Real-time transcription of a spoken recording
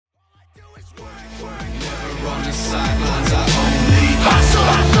Never on the sidelines, I only hustle.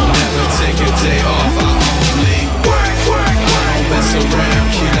 Never take a day off, I only work. I don't mess around,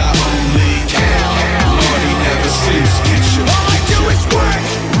 kid, I only kill. Lordy never sleeps, get your all I do is work.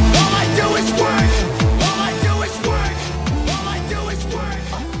 All I do is work. All I do is work. All I do is work.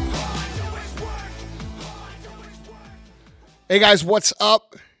 All I do is work. All I do is work. Hey guys, what's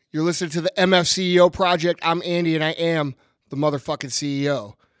up? You're listening to the MFCEO project. I'm Andy and I am the motherfucking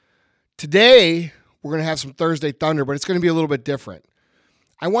CEO. Today, we're going to have some Thursday Thunder, but it's going to be a little bit different.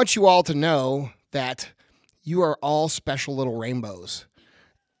 I want you all to know that you are all special little rainbows.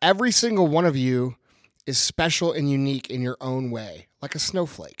 Every single one of you is special and unique in your own way, like a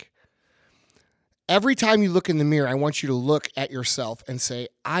snowflake. Every time you look in the mirror, I want you to look at yourself and say,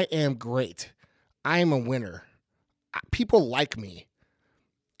 I am great. I am a winner. People like me.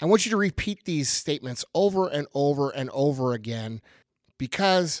 I want you to repeat these statements over and over and over again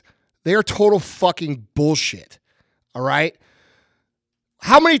because they are total fucking bullshit, all right?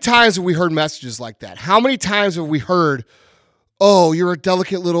 How many times have we heard messages like that? How many times have we heard, oh, you're a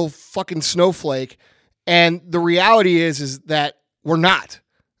delicate little fucking snowflake, and the reality is that we're not,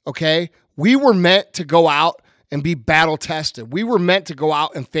 okay? We were meant to go out and be battle-tested. We were meant to go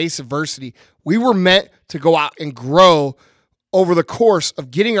out and face adversity. We were meant to go out and grow over the course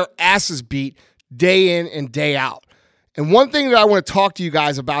of getting our asses beat day in and day out. And one thing that I want to talk to you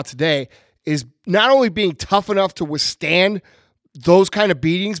guys about today is not only being tough enough to withstand those kind of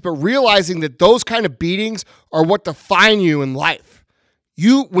beatings, but realizing that those kind of beatings are what define you in life.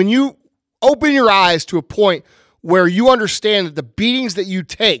 When you open your eyes to a point where you understand that the beatings that you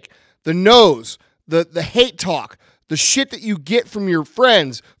take, the no's, the hate talk, the shit that you get from your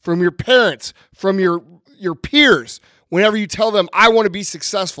friends, from your parents, from your peers, whenever you tell them, I want to be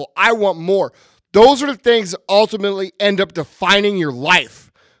successful, I want more, those are the things that ultimately end up defining your life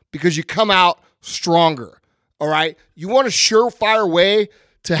because you come out stronger, all right? You want a surefire way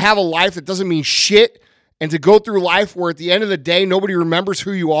to have a life that doesn't mean shit and to go through life where at the end of the day, nobody remembers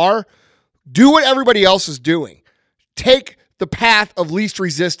who you are? Do what everybody else is doing. Take the path of least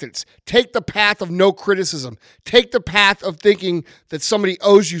resistance. Take the path of no criticism. Take the path of thinking that somebody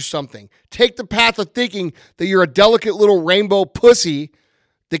owes you something. Take the path of thinking that you're a delicate little rainbow pussy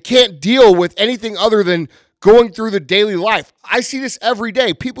that can't deal with anything other than going through the daily life. I see this every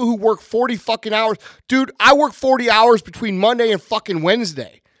day. People who work 40 fucking hours. Dude, I work 40 hours between Monday and fucking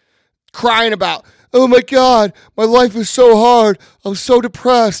Wednesday. Crying about, oh my God, my life is so hard. I'm so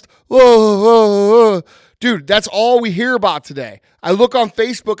depressed. Dude, that's all we hear about today. I look on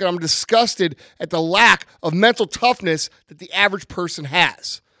Facebook and I'm disgusted at the lack of mental toughness that the average person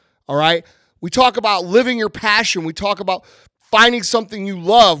has. All right? We talk about living your passion. We talk about finding something you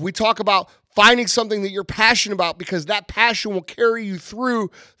love. We talk about finding something that you're passionate about because that passion will carry you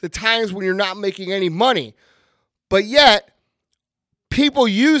through the times when you're not making any money. But yet, people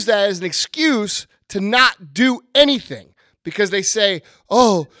use that as an excuse to not do anything because they say,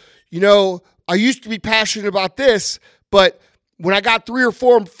 oh, I used to be passionate about this, but when I got 3 or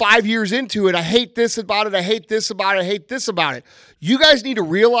 4 or 5 years into it, I hate this about it, I hate this about it, I hate this about it. You guys need to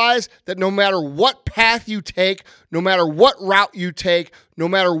realize that no matter what path you take, no matter what route you take, no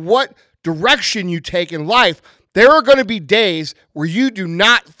matter what direction you take in life, there are going to be days where you do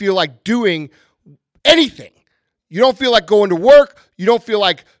not feel like doing anything. You don't feel like going to work. You don't feel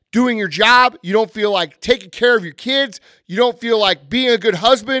like doing your job. You don't feel like taking care of your kids. You don't feel like being a good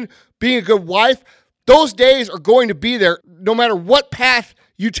husband, being a good wife. Those days are going to be there no matter what path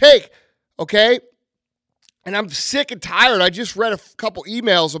you take, okay? And I'm sick and tired. I just read a couple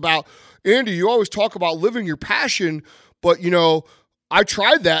emails about, Andy, you always talk about living your passion, but, I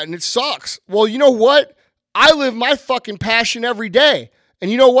tried that and it sucks. Well, you know what? I live my fucking passion every day. And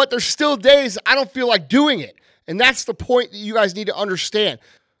you know what? There's still days I don't feel like doing it. And that's the point that you guys need to understand,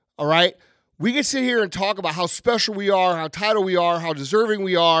 all right? We can sit here and talk about how special we are, how titled we are, how deserving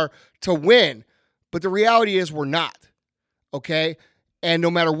we are to win. But the reality is we're not, okay? And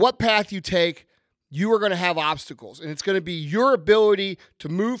no matter what path you take, you are going to have obstacles. And it's going to be your ability to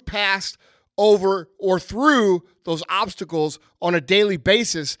move past, over, or through those obstacles on a daily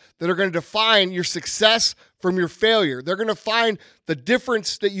basis that are going to define your success from your failure. They're going to find the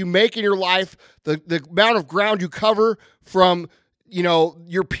difference that you make in your life, the amount of ground you cover from,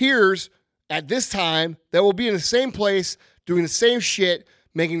 your peers at this time that will be in the same place, doing the same shit,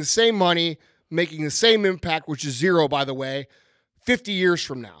 making the same money, making the same impact, which is zero, by the way, 50 years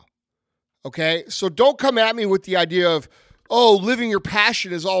from now. Okay? So don't come at me with the idea of, oh, living your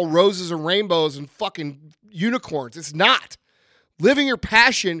passion is all roses and rainbows and fucking unicorns. It's not. Living your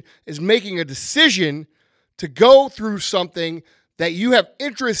passion is making a decision to go through something that you have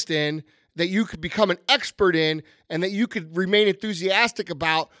interest in that you could become an expert in and that you could remain enthusiastic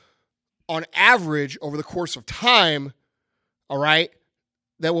about on average over the course of time, all right,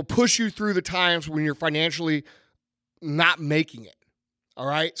 that will push you through the times when you're financially not making it, all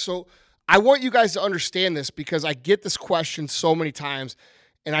right? So I want you guys to understand this because I get this question so many times,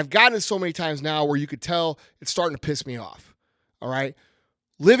 and I've gotten it so many times now where you could tell it's starting to piss me off, all right?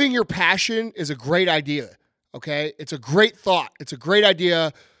 Living your passion is a great idea, okay? It's a great thought. It's a great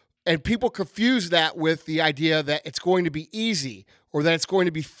idea, and people confuse that with the idea that it's going to be easy or that it's going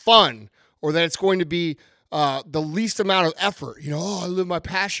to be fun or that it's going to be the least amount of effort. You know, oh, I live my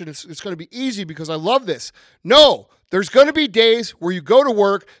passion. It's going to be easy because I love this. No, there's going to be days where you go to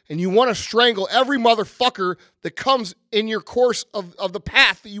work and you want to strangle every motherfucker that comes in your course of the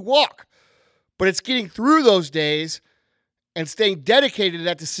path that you walk. But it's getting through those days and staying dedicated to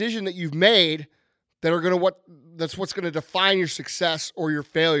that decision that you've made that's what's going to define your success or your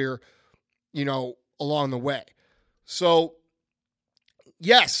failure, you know, along the way. So,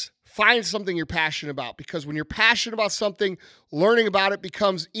 yes, find something you're passionate about, because when you're passionate about something, learning about it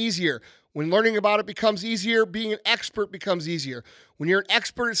becomes easier. When learning about it becomes easier, being an expert becomes easier. When you're an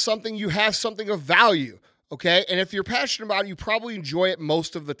expert at something, you have something of value, okay? And if you're passionate about it, you probably enjoy it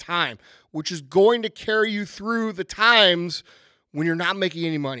most of the time, which is going to carry you through the times when you're not making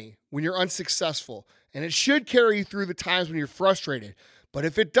any money, when you're unsuccessful. And it should carry you through the times when you're frustrated. But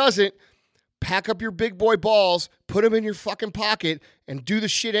if it doesn't, pack up your big boy balls, put them in your fucking pocket, and do the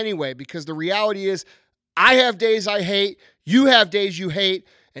shit anyway. Because the reality is, I have days I hate, you have days you hate,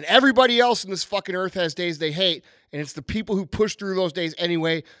 and everybody else in this fucking earth has days they hate. And it's the people who push through those days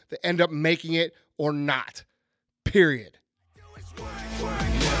anyway that end up making it or not. Period. Never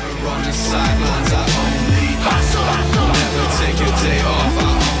on the sidelines, I only hustle. Never take a day off,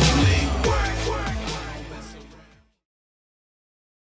 I